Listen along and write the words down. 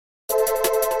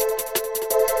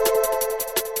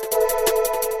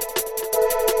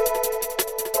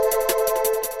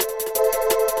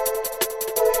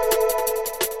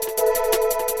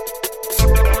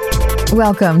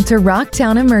Welcome to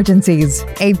Rocktown Emergencies,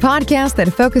 a podcast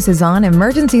that focuses on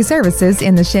emergency services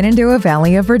in the Shenandoah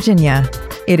Valley of Virginia.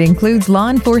 It includes law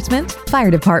enforcement,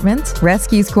 fire departments,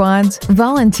 rescue squads,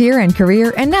 volunteer and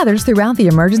career, and others throughout the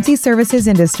emergency services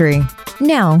industry.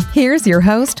 Now, here's your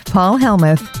host, Paul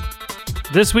Helmuth.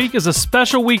 This week is a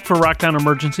special week for Rocktown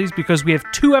Emergencies because we have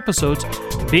 2 episodes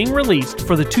being released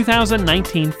for the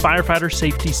 2019 Firefighter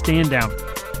Safety Stand Down.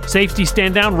 Safety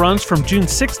Stand Down runs from June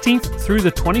 16th through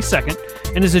the 22nd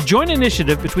and is a joint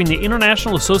initiative between the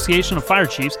International Association of Fire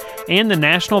Chiefs and the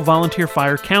National Volunteer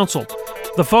Fire Council.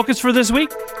 The focus for this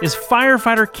week is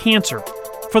firefighter cancer.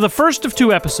 For the first of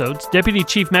 2 episodes, Deputy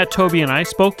Chief Matt Tobey and I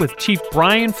spoke with Chief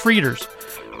Bryan Frieders.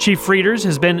 Chief Frieders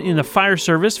has been in the fire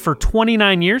service for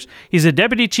 29 years. He's a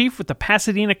deputy chief with the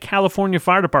Pasadena, California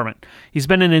Fire Department. He's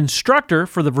been an instructor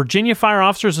for the Virginia Fire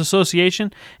Officers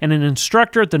Association and an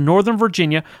instructor at the Northern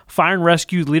Virginia Fire and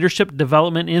Rescue Leadership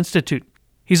Development Institute.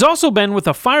 He's also been with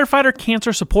the Firefighter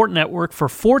Cancer Support Network for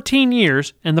 14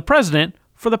 years and the president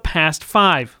for the past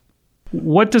 5.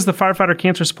 What does the Firefighter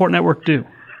Cancer Support Network do?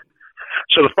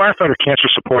 So the Firefighter Cancer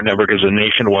Support Network is a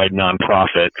nationwide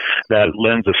nonprofit that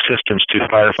lends assistance to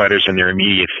firefighters and their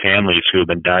immediate families who have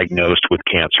been diagnosed with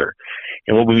cancer.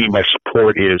 And what we mean by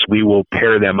support is we will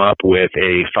pair them up with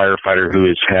a firefighter who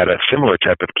has had a similar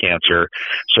type of cancer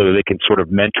so that they can sort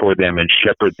of mentor them and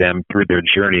shepherd them through their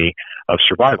journey of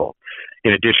survival.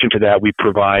 In addition to that, we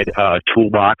provide a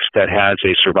toolbox that has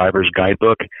a survivor's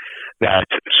guidebook that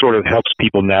sort of helps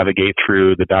people navigate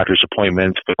through the doctor's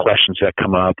appointments, the questions that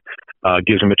come up,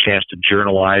 gives them a chance to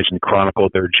journalize and chronicle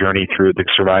their journey through the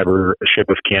survivorship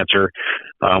of cancer.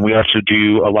 We also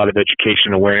do a lot of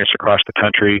education awareness across the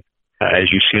country.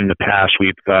 As you've seen in the past,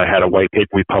 we've had a white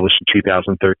paper we published in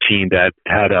 2013 that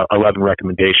had 11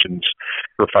 recommendations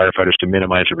for firefighters to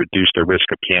minimize or reduce their risk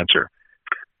of cancer.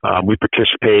 We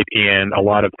participate in a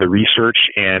lot of the research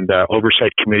and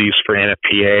oversight committees for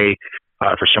NFPA,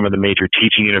 for some of the major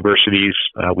teaching universities.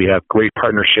 We have great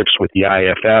partnerships with the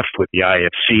IFF, with the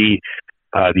IFC,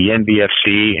 the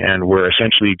NVFC, and we're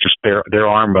essentially just their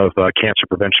arm of cancer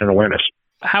prevention and awareness.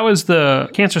 How is the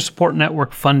Cancer Support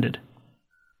Network funded?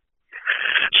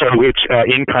 So it's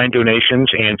in-kind donations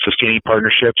and sustaining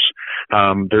partnerships.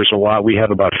 There's a lot. We have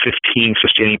about 15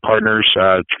 sustaining partners,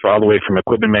 all the way from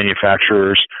equipment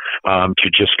manufacturers to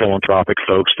just philanthropic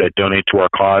folks that donate to our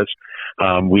cause.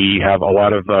 We have a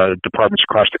lot of departments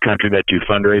across the country that do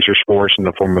fundraisers for us in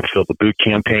the form of Fill the Boot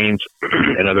campaigns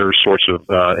and other sorts of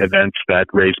events that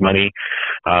raise money.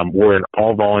 We're an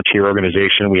all-volunteer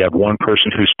organization. We have one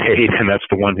person who's paid, and that's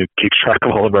the one who keeps track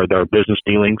of all of our business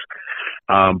dealings.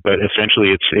 But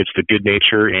essentially, it's the good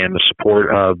nature and the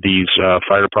support of these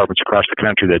fire departments across the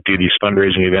country that do these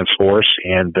fundraising events for us,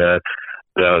 and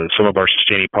some of our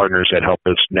sustaining partners that help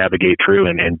us navigate through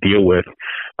and deal with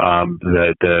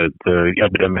the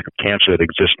epidemic of cancer that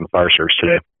exists in the fire service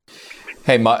today.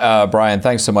 Hey, Bryan,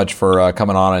 thanks so much for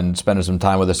coming on and spending some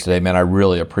time with us today, man. I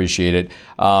really appreciate it.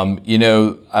 I'm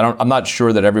not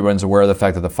sure that everyone's aware of the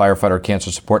fact that the Firefighter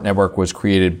Cancer Support Network was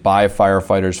created by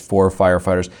firefighters for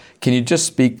firefighters. Can you just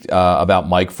speak about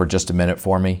Mike for just a minute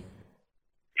for me?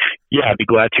 Yeah, I'd be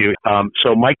glad to.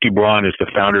 So Mike DuBron is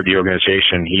the founder of the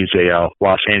organization. He's a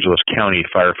Los Angeles County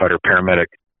firefighter paramedic.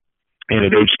 And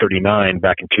at age 39,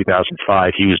 back in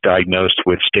 2005, he was diagnosed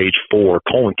with stage 4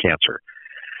 colon cancer.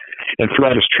 And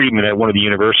throughout his treatment at one of the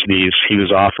universities, he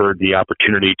was offered the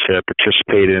opportunity to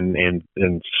participate in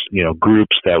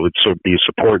groups that would sort of be a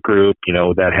support group,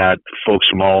 that had folks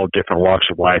from all different walks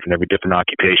of life and every different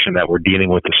occupation that were dealing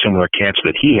with a similar cancer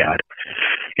that he had.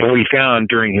 And what he found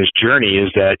during his journey is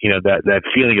that, that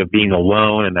feeling of being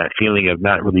alone and that feeling of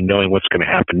not really knowing what's going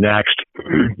to happen next,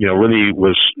 really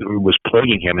was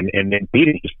plaguing him and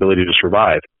impeding his ability to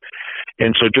survive.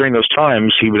 And so during those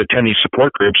times, he would attend these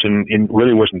support groups and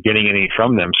really wasn't getting any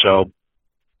from them. So,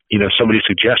 somebody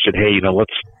suggested, hey,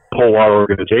 let's poll our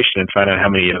organization and find out how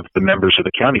many of the members of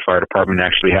the county fire department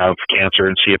actually have cancer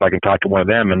and see if I can talk to one of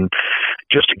them, and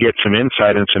just to get some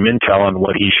insight and some intel on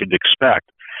what he should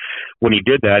expect. When he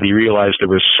did that, he realized there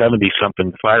was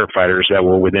 70-something firefighters that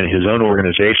were within his own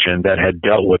organization that had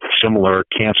dealt with similar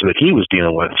cancer that he was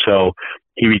dealing with. So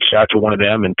he reached out to one of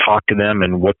them and talked to them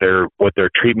and what their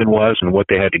treatment was and what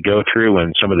they had to go through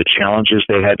and some of the challenges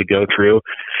they had to go through.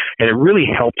 And it really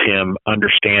helped him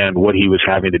understand what he was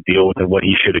having to deal with and what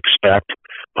he should expect.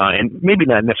 And maybe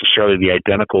not necessarily the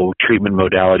identical treatment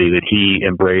modality that he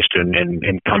embraced and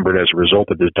encumbered as a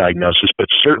result of his diagnosis, but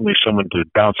certainly someone to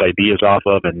bounce ideas off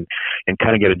of and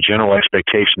kind of get a general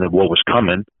expectation of what was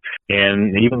coming,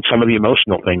 and even some of the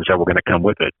emotional things that were going to come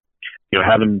with it. He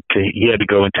had to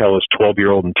go and tell his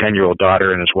 12-year-old and 10-year-old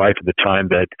daughter and his wife at the time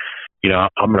that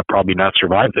I'm going to probably not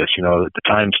survive this. At the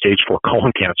time, stage 4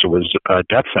 colon cancer was a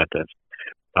death sentence.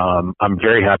 I'm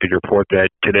very happy to report that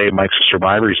today Mike's a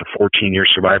survivor. He's a 14-year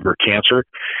survivor of cancer.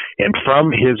 And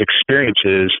from his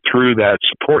experiences through that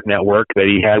support network that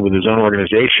he had with his own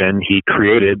organization, he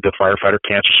created the Firefighter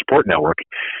Cancer Support Network.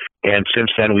 And since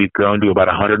then, we've grown to about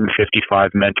 155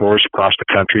 mentors across the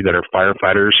country that are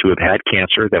firefighters who have had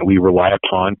cancer that we rely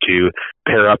upon to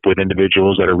pair up with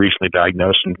individuals that are recently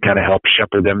diagnosed and kind of help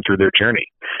shepherd them through their journey.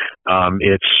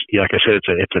 It's, like I said,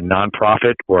 it's a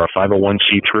nonprofit or a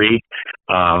 501c3.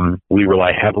 We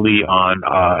rely heavily on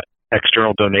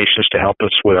external donations to help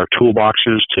us with our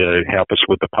toolboxes, to help us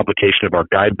with the publication of our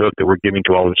guidebook that we're giving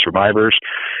to all the survivors,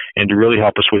 and to really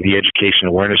help us with the education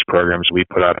awareness programs we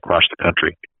put out across the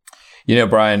country.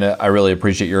 Bryan, I really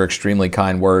appreciate your extremely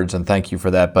kind words, and thank you for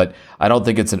that. But I don't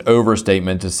think it's an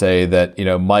overstatement to say that,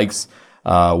 Mike's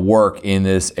work in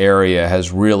this area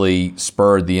has really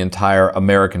spurred the entire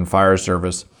American fire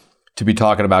service to be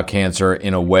talking about cancer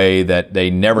in a way that they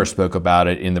never spoke about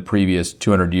it in the previous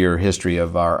 200-year history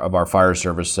of our fire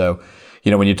service. So,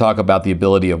 when you talk about the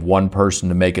ability of one person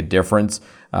to make a difference,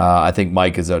 I think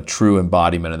Mike is a true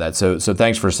embodiment of that. So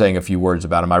thanks for saying a few words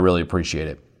about him. I really appreciate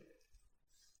it.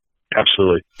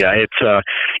 Absolutely. Yeah,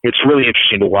 it's really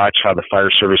interesting to watch how the fire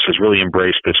service has really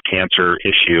embraced this cancer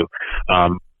issue.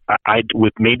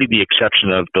 With maybe the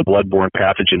exception of the bloodborne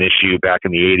pathogen issue back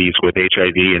in the 80s with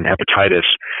HIV and hepatitis,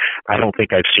 I don't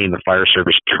think I've seen the fire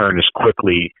service turn as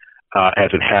quickly as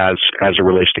it has as it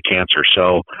relates to cancer.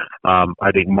 So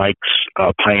I think Mike's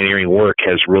pioneering work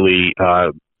has really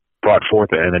brought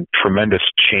forth a tremendous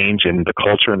change in the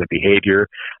culture and the behavior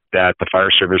that the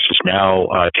fire service is now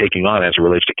taking on as it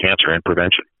relates to cancer and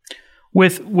prevention.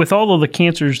 With all of the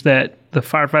cancers that the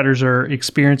firefighters are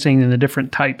experiencing and the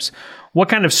different types, what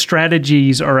kind of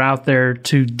strategies are out there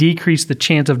to decrease the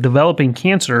chance of developing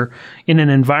cancer in an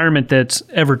environment that's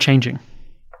ever changing?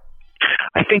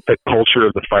 I think the culture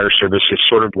of the fire service is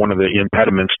sort of one of the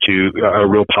impediments to a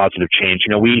real positive change.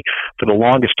 We, for the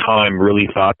longest time, really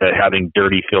thought that having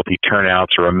dirty, filthy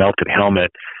turnouts or a melted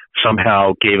helmet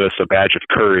somehow gave us a badge of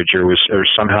courage, or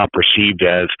somehow perceived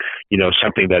as,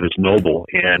 something that is noble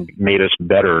and made us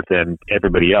better than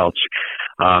everybody else.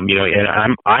 And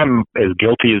I'm as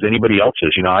guilty as anybody else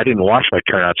is. I didn't wash my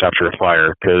turnouts after a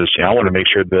fire because I want to make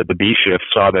sure that the B shift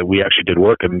saw that we actually did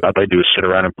work, and all they do is sit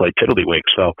around and play tiddlywink.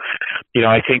 So,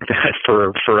 I think that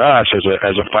for us as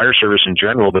a fire service in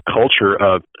general, the culture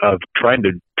of trying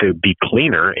to be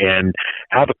cleaner and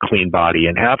have a clean body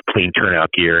and have clean turnout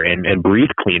gear and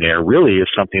breathe clean air really is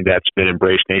something that's been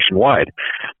embraced nationwide.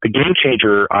 The game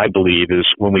changer, I believe, is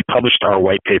when we published our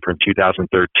white paper in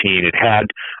 2013, it had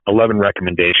 11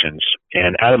 recommendations.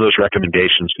 And out of those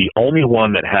recommendations, the only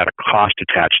one that had a cost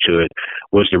attached to it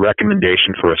was the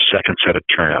recommendation for a second set of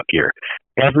turnout gear.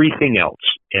 Everything else,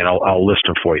 and I'll list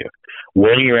them for you.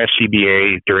 Wearing your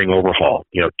SCBA during overhaul.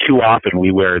 Too often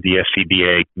we wear the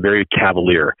SCBA very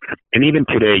cavalier. And even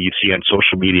today you see on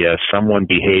social media someone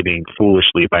behaving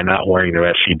foolishly by not wearing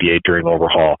their SCBA during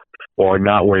overhaul, or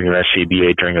not wearing their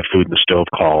SCBA during a food in the stove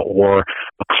call, or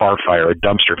a car fire, a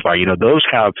dumpster fire. Those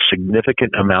have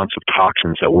significant amounts of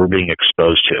toxins that we're being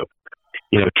exposed to.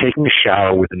 Taking a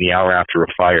shower within the hour after a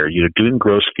fire, doing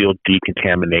gross field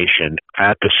decontamination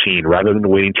at the scene rather than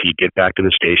waiting till you get back to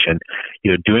the station,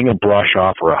 doing a brush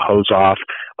off or a hose off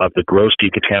of the gross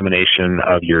decontamination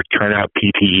of your turnout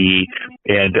PPE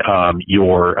and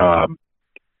your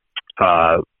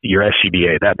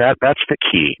SCBA. That's the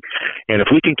key. And if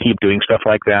we can keep doing stuff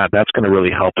like that, that's going to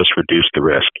really help us reduce the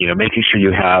risk. Making sure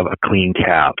you have a clean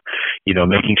tab,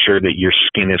 making sure that your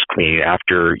skin is clean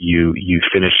after you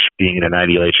finish being in an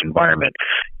IDLH environment,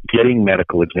 getting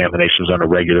medical examinations on a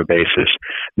regular basis,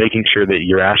 making sure that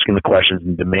you're asking the questions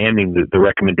and demanding the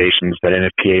recommendations that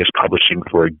NFPA is publishing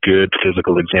for a good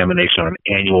physical examination on an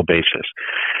annual basis.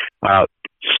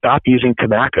 Stop using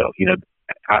tobacco.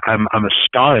 I'm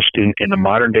astonished in the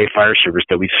modern day fire service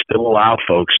that we still allow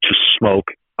folks to smoke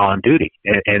on duty.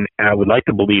 And I would like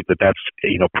to believe that that's,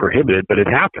 prohibited, but it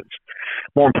happens.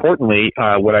 More importantly,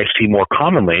 what I see more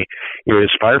commonly is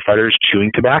firefighters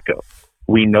chewing tobacco.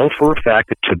 We know for a fact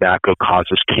that tobacco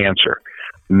causes cancer.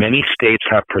 Many states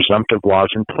have presumptive laws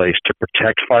in place to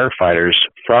protect firefighters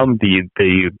from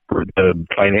the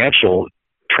financial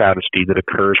travesty that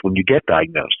occurs when you get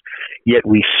diagnosed. Yet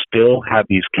we still have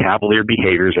these cavalier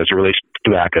behaviors as it relates to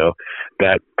tobacco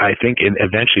that I think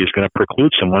eventually is going to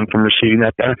preclude someone from receiving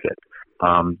that benefit.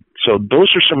 So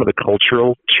those are some of the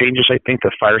cultural changes I think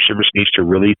the fire service needs to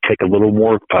really take a little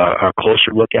more a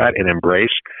closer look at and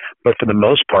embrace. But for the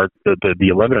most part, the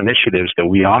 11 initiatives that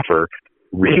we offer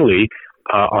really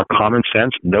are common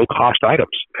sense, no cost items,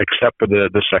 except for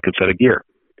the second set of gear.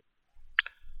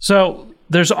 So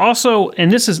there's also,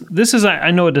 and this is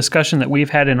I know a discussion that we've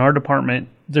had in our department.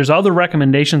 There's other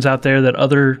recommendations out there that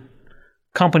other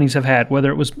companies have had,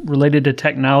 whether it was related to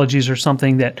technologies or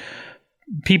something that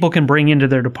people can bring into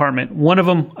their department. One of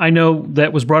them I know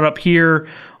that was brought up here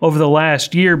over the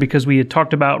last year because we had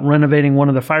talked about renovating one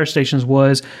of the fire stations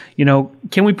was,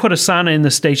 can we put a sauna in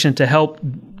the station to help,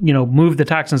 move the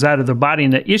toxins out of the body?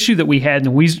 And the issue that we had,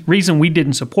 and the reason we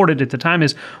didn't support it at the time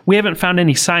is we haven't found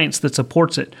any science that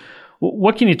supports it.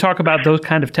 What can you talk about those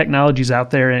kind of technologies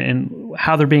out there and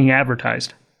how they're being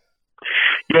advertised?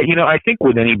 Yeah, I think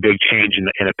with any big change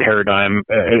in a paradigm,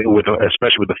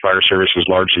 especially with the fire service as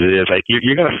large as it is,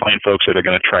 you're going to find folks that are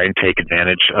going to try and take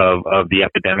advantage of the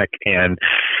epidemic. And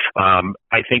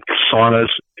I think saunas,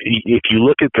 if you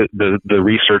look at the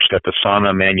research that the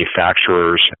sauna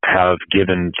manufacturers have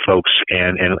given folks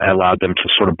and allowed them to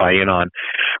sort of buy in on,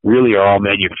 really are all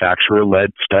manufacturer-led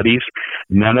studies.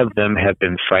 None of them have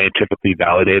been scientifically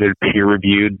validated,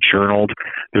 peer-reviewed, journaled.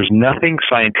 There's nothing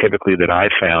scientifically that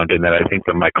I've found, and that I think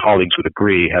that my colleagues would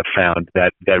agree have found,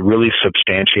 that really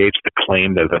substantiates the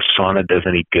claim that the sauna does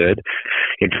any good.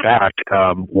 In fact,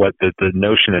 what the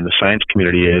notion in the science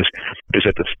community is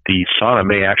that the sauna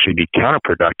may actually be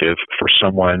counterproductive for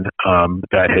someone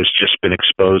that has just been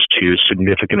exposed to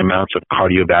significant amounts of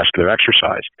cardiovascular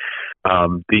exercise.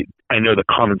 I know the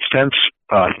common sense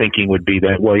thinking would be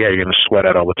that, well, yeah, you're going to sweat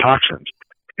out all the toxins.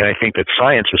 And I think that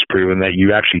science has proven that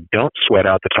you actually don't sweat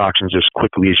out the toxins as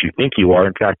quickly as you think you are.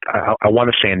 In fact, I want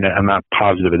to say, and I'm not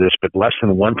positive of this, but less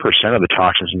than 1% of the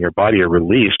toxins in your body are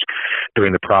released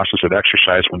during the process of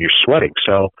exercise when you're sweating.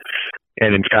 So,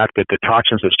 and in fact, that the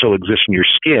toxins that still exist in your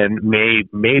skin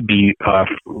may be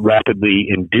rapidly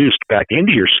induced back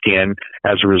into your skin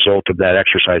as a result of that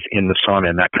exercise in the sauna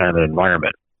and that kind of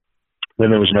environment. Then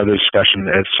there was another discussion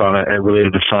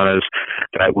related to saunas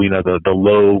that we know the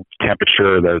low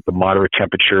temperature, the moderate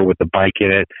temperature with the bike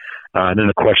in it. And then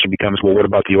the question becomes, well, what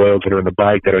about the oils that are in the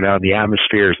bike that are now in the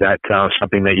atmosphere? Is that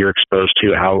something that you're exposed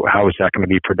to? How is that going to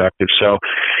be productive? So,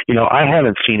 I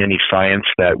haven't seen any science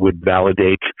that would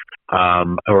validate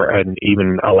and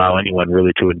even allow anyone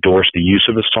really to endorse the use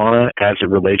of the sauna as it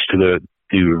relates to the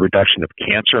reduction of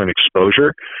cancer and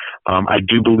exposure. I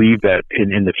do believe that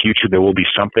in the future there will be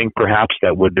something perhaps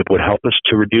that would help us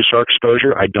to reduce our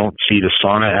exposure. I don't see the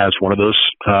sauna as one of those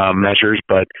measures,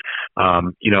 but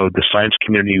the science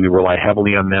community, we rely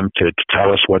heavily on them to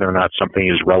tell us whether or not something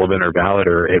is relevant or valid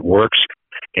or it works.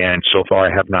 And so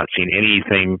far, I have not seen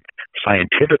anything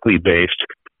scientifically based,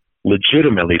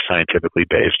 legitimately scientifically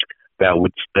based, that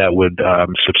would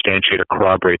substantiate or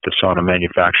corroborate the sauna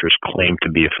manufacturer's claim to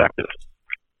be effective.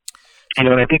 And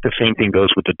I think the same thing goes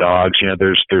with the dogs.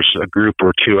 There's a group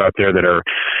or two out there that are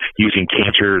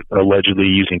allegedly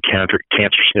using cancer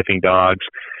sniffing dogs.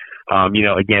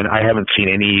 Again, I haven't seen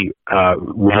any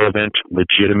relevant,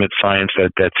 legitimate science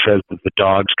that says that the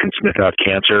dogs can sniff out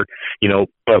cancer.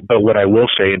 But what I will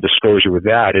say in disclosure with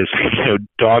that is,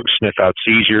 dogs sniff out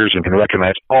seizures and can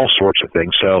recognize all sorts of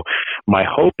things. So my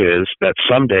hope is that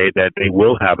someday that they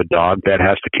will have a dog that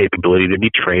has the capability to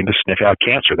be trained to sniff out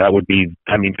cancer. That would be,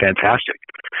 fantastic.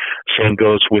 Same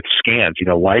goes with scans,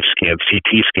 life scans,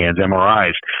 CT scans,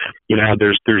 MRIs.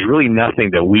 There's really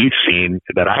nothing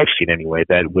that I've seen anyway,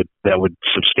 that would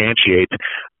substantiate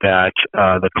that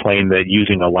the claim that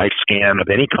using a life scan of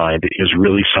any kind is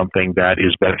really something that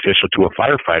is beneficial to a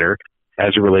firefighter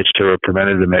as it relates to a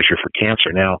preventative measure for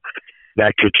cancer. Now,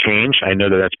 that could change. I know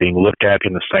that that's being looked at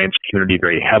in the science community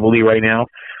very heavily right now.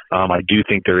 I do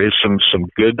think there is some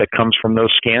good that comes from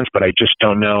those scans, but I just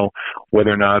don't know whether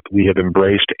or not we have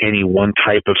embraced any one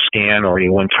type of scan or any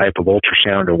one type of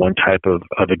ultrasound or one type of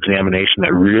examination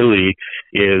that really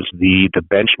is the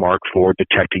benchmark for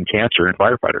detecting cancer in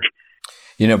firefighters.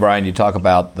 Bryan, you talk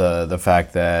about the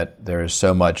fact that there is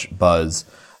so much buzz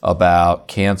about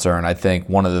cancer, and I think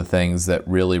one of the things that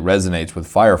really resonates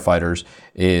with firefighters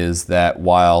is that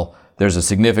while there's a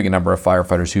significant number of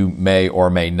firefighters who may or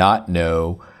may not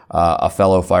know a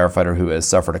fellow firefighter who has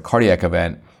suffered a cardiac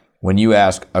event, when you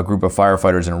ask a group of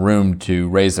firefighters in a room to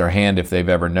raise their hand if they've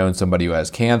ever known somebody who has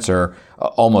cancer,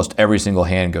 almost every single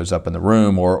hand goes up in the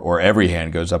room, or every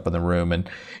hand goes up in the room. And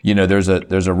there's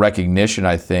a recognition,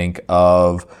 I think,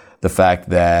 of the fact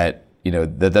that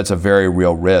that's a very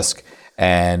real risk.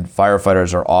 And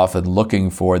firefighters are often looking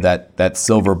for that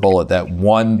silver bullet, that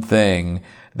one thing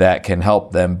that can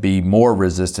help them be more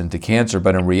resistant to cancer.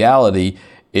 But in reality,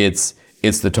 it's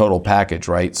the total package,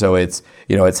 right? So it's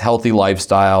healthy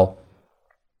lifestyle,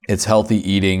 It's healthy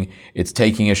eating, it's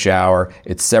taking a shower,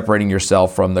 it's separating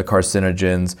yourself from the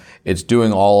carcinogens, it's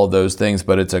doing all of those things,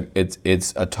 but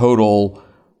it's a total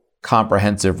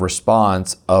comprehensive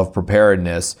response of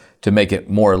preparedness to make it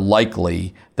more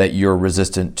likely that you're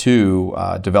resistant to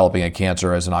developing a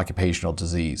cancer as an occupational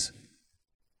disease.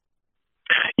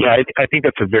 Yeah, I think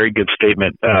that's a very good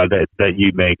statement that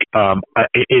you make.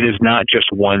 It is not just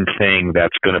one thing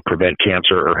that's going to prevent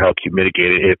cancer or help you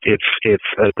mitigate it. It's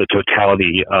the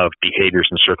totality of behaviors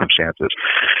and circumstances,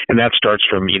 and that starts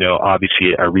from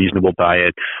obviously a reasonable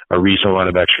diet, a reasonable amount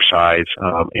of exercise,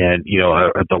 and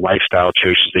the lifestyle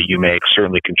choices that you make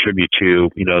certainly contribute to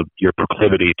your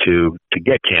proclivity to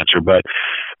get cancer. But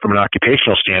from an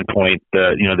occupational standpoint,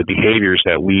 the behaviors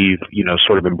that we've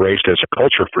sort of embraced as a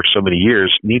culture for so many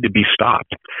years need to be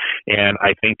stopped. And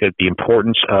I think that the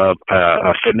importance of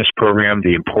a fitness program,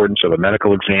 the importance of a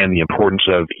medical exam, the importance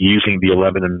of using the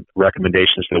 11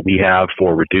 recommendations that we have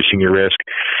for reducing your risk,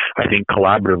 I think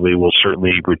collaboratively will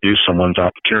certainly reduce someone's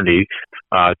opportunity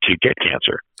to get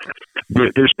cancer.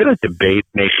 There's been a debate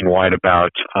nationwide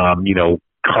about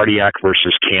cardiac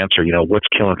versus cancer, what's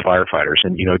killing firefighters.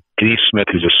 And, Denise Smith,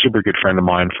 who's a super good friend of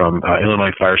mine from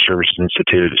Illinois Fire Services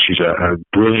Institute, she's a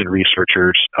brilliant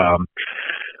researcher.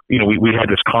 We had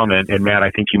this comment, and Matt,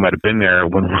 I think you might have been there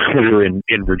when we were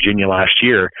in Virginia last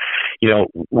year.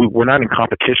 We're not in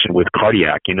competition with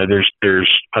cardiac.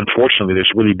 Unfortunately,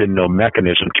 there's really been no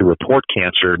mechanism to report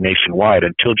cancer nationwide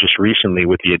until just recently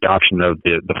with the adoption of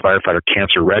the firefighter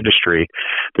cancer registry.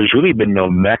 There's really been no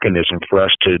mechanism for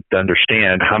us to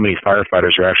understand how many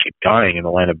firefighters are actually dying in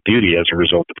the line of duty as a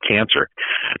result of cancer.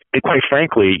 And quite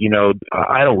frankly,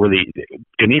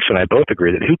 Denise and I both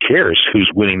agree that who cares who's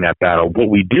winning that battle? What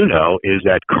we do know is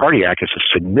that cardiac is a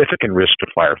significant risk to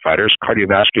firefighters.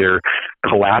 Cardiovascular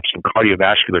collapse and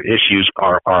cardiovascular issues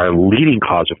are a leading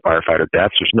cause of firefighter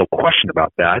deaths. There's no question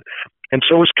about that. And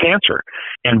so is cancer.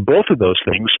 And both of those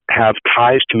things have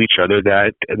ties to each other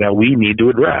that we need to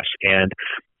address. And,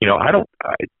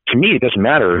 to me, it doesn't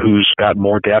matter who's got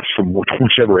more deaths from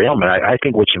whichever ailment. I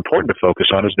think what's important to focus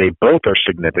on is they both are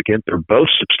significant. They're both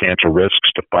substantial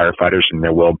risks to firefighters and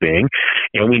their well-being.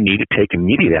 And we need to take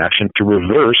immediate action to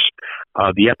reverse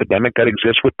the epidemic that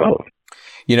exists with both.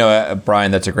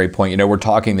 Bryan, that's a great point. We're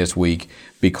talking this week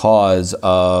because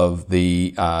of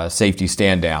the safety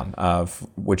stand down,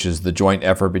 which is the joint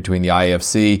effort between the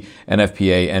IFC,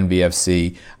 NFPA,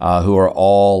 NBFC, who are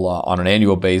all on an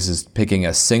annual basis picking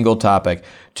a single topic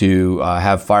to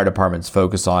have fire departments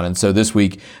focus on. And so this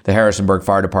week, the Harrisonburg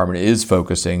Fire Department is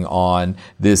focusing on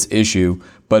this issue,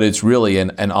 but it's really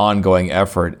an ongoing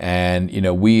effort. And,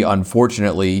 we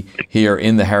unfortunately here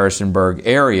in the Harrisonburg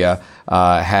area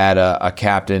had a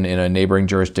captain in a neighboring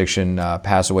jurisdiction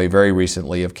pass away very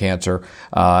recently of cancer.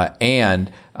 And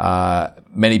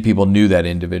many people knew that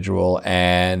individual.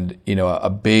 And, a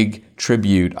big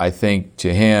tribute, I think,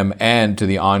 to him and to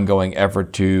the ongoing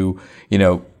effort to,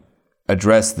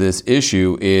 address this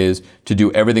issue is to do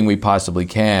everything we possibly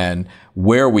can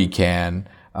where we can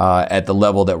at the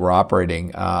level that we're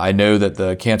operating. I know that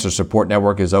the Cancer Support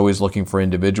Network is always looking for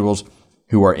individuals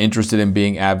who are interested in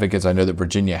being advocates. I know that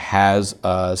Virginia has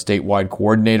a statewide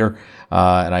coordinator,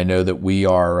 and I know that we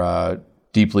are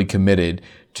deeply committed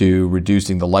to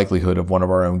reducing the likelihood of one of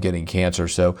our own getting cancer.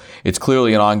 So it's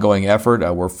clearly an ongoing effort.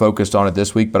 We're focused on it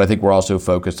this week, but I think we're also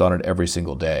focused on it every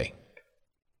single day.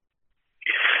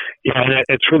 Yeah, and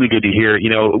it's really good to hear.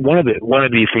 One of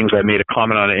the things I made a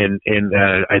comment on in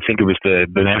I think it was the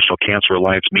National Cancer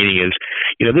Alliance meeting is,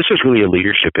 this is really a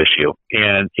leadership issue,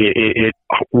 and it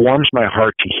warms my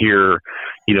heart to hear,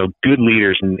 good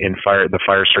leaders in the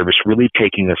fire service really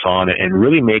taking this on and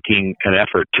really making an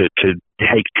effort to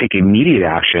take immediate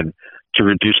action to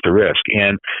reduce the risk.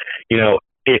 And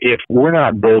if we're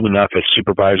not bold enough as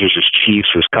supervisors, as chiefs,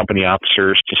 as company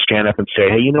officers to stand up and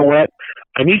say, hey, you know what?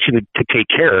 I need you to take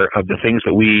care of the things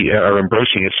that we are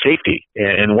embracing as safety.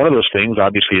 And one of those things,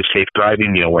 obviously, is safe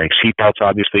driving, wearing seatbelts,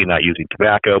 obviously, not using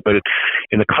tobacco. But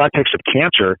in the context of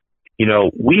cancer,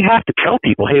 we have to tell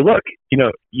people, hey, look,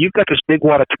 you've got this big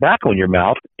wad of tobacco in your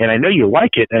mouth, and I know you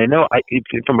like it. And I know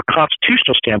from a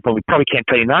constitutional standpoint, we probably can't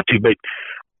tell you not to, but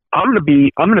I'm going to be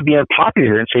unpopular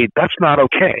here and say that's not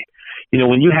okay.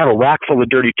 When you have a rack full of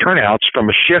dirty turnouts from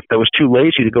a shift that was too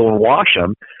lazy to go and wash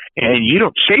them, and you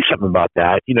don't say something about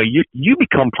that, you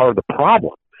become part of the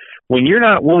problem. When you're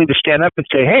not willing to stand up and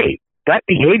say, hey, that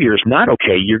behavior is not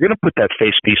okay, you're going to put that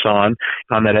face piece on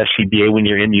that SCBA when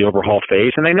you're in the overhaul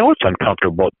phase, and I know it's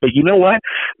uncomfortable, but you know what?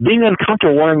 Being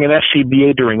uncomfortable wearing an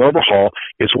SCBA during overhaul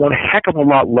is one heck of a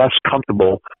lot less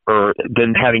comfortable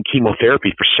than having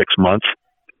chemotherapy for 6 months.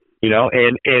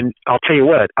 And I'll tell you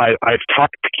what, I've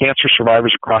talked to cancer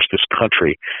survivors across this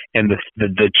country, and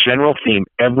the general theme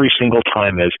every single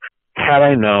time is, had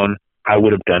I known, I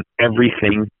would have done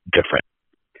everything different.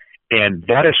 And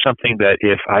that is something that,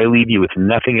 if I leave you with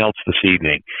nothing else this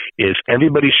evening, is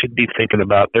everybody should be thinking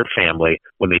about their family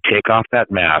when they take off that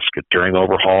mask during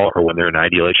overhaul or when they're in an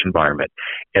ideation environment.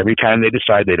 Every time they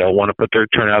decide they don't want to put their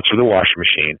turnouts through the washing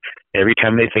machine, every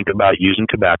time they think about using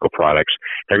tobacco products,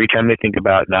 every time they think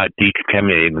about not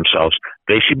decontaminating themselves,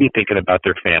 they should be thinking about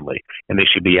their family. And they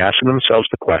should be asking themselves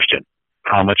the question,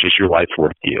 how much is your life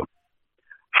worth to you?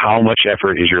 How much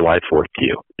effort is your life worth to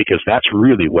you? Because that's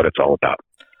really what it's all about.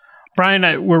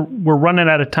 Bryan, we're running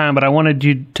out of time, but I wanted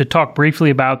you to talk briefly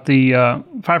about the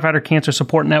Firefighter Cancer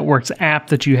Support Network's app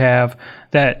that you have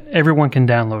that everyone can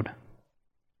download.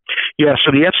 Yeah,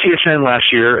 so the FCSN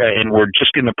last year, and we're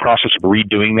just in the process of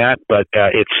redoing that, but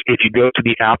it's, if you go to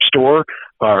the App Store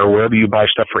or wherever you buy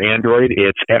stuff for Android,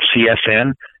 it's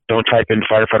FCSN. Don't type in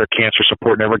Firefighter Cancer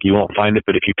Support Network. You won't find it.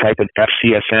 But if you type in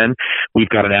FCSN, we've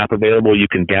got an app available you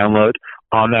can download.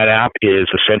 On that app is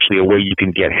essentially a way you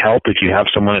can get help if you have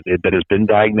someone that has been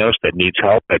diagnosed that needs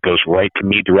help. That goes right to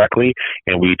me directly,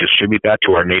 and we distribute that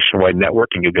to our nationwide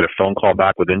network, and you'll get a phone call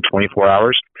back within 24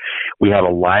 hours. We have a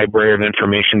library of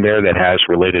information there that has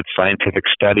related scientific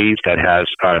studies, that has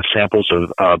samples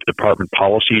of department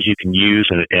policies you can use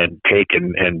and take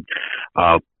and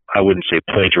I wouldn't say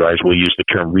plagiarize, we'll use the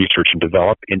term research and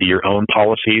develop into your own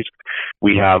policies.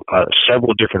 We have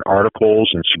several different articles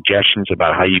and suggestions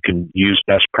about how you can use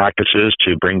best practices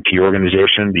to bring to your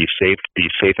organization these safe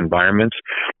environments.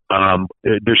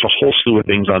 There's a whole slew of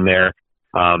things on there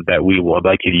that we would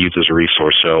like you to use as a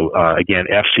resource. So again,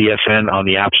 FCSN on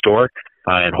the App Store,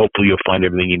 and hopefully you'll find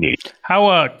everything you need.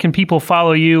 How can people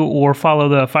follow you or follow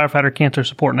the Firefighter Cancer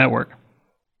Support Network?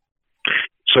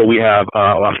 So we have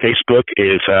on Facebook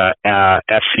is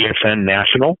FCSN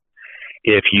National.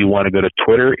 If you want to go to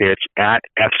Twitter, it's at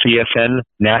FCSN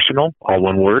National, all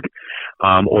one word.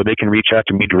 Or they can reach out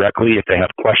to me directly if they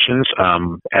have questions.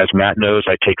 As Matt knows,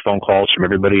 I take phone calls from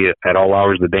everybody at all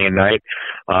hours of the day and night.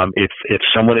 If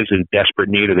someone is in desperate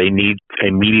need or they need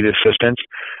immediate assistance,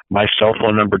 my cell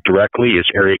phone number directly is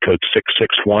area code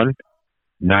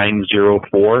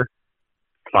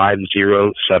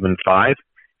 661-904-5075.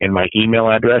 And my email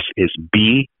address is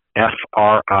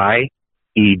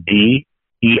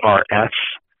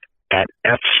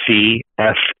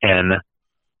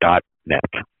bfrieders@fcsn.net.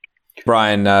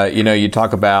 Bryan, you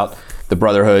talk about the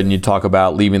brotherhood and you talk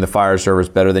about leaving the fire service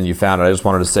better than you found it. I just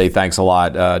wanted to say thanks a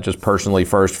lot, just personally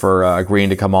first for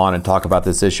agreeing to come on and talk about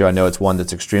this issue. I know it's one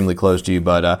that's extremely close to you,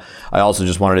 but I also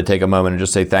just wanted to take a moment and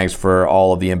just say thanks for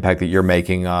all of the impact that you're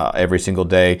making every single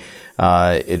day.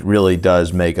 It really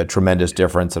does make a tremendous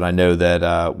difference, and I know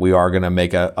that we are going to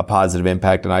make a positive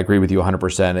impact, and I agree with you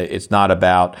 100%. It's not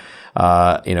about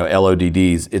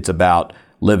LODDs. It's about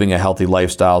living a healthy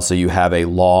lifestyle so you have a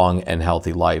long and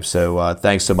healthy life. So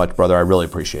thanks so much, brother. I really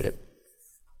appreciate it.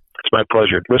 It's my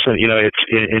pleasure. Listen,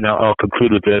 I'll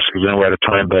conclude with this because I know we're out of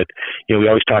time, but we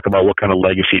always talk about what kind of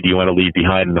legacy do you want to leave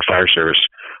behind in the fire service.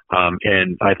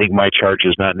 And I think my charge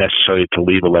is not necessarily to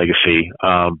leave a legacy,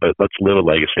 but let's live a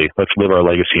legacy. Let's live our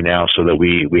legacy now so that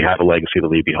we have a legacy to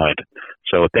leave behind.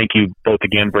 So thank you both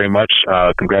again very much.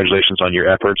 Congratulations on your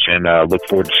efforts, and look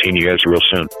forward to seeing you guys real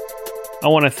soon. I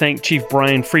want to thank Chief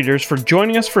Bryan Frieders for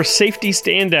joining us for Safety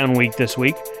Stand Down Week this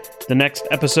week. The next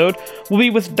episode will be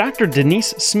with Dr.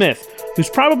 Denise Smith, who's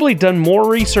probably done more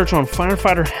research on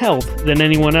firefighter health than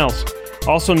anyone else.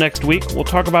 Also next week, we'll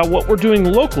talk about what we're doing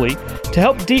locally to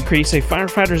help decrease a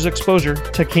firefighter's exposure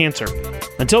to cancer.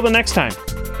 Until the next time,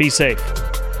 be safe.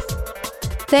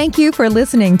 Thank you for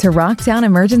listening to Rocktown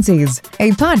Emergencies,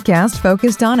 a podcast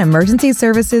focused on emergency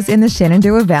services in the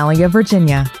Shenandoah Valley of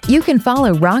Virginia. You can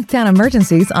follow Rocktown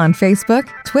Emergencies on Facebook,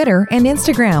 Twitter, and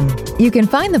Instagram. You can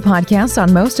find the podcast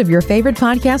on most of your favorite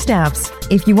podcast apps.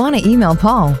 If you want to email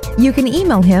Paul, you can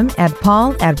email him at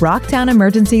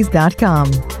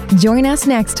paul@rocktownemergencies.com. Join us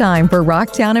next time for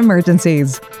Rocktown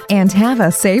Emergencies, and have a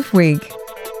safe week.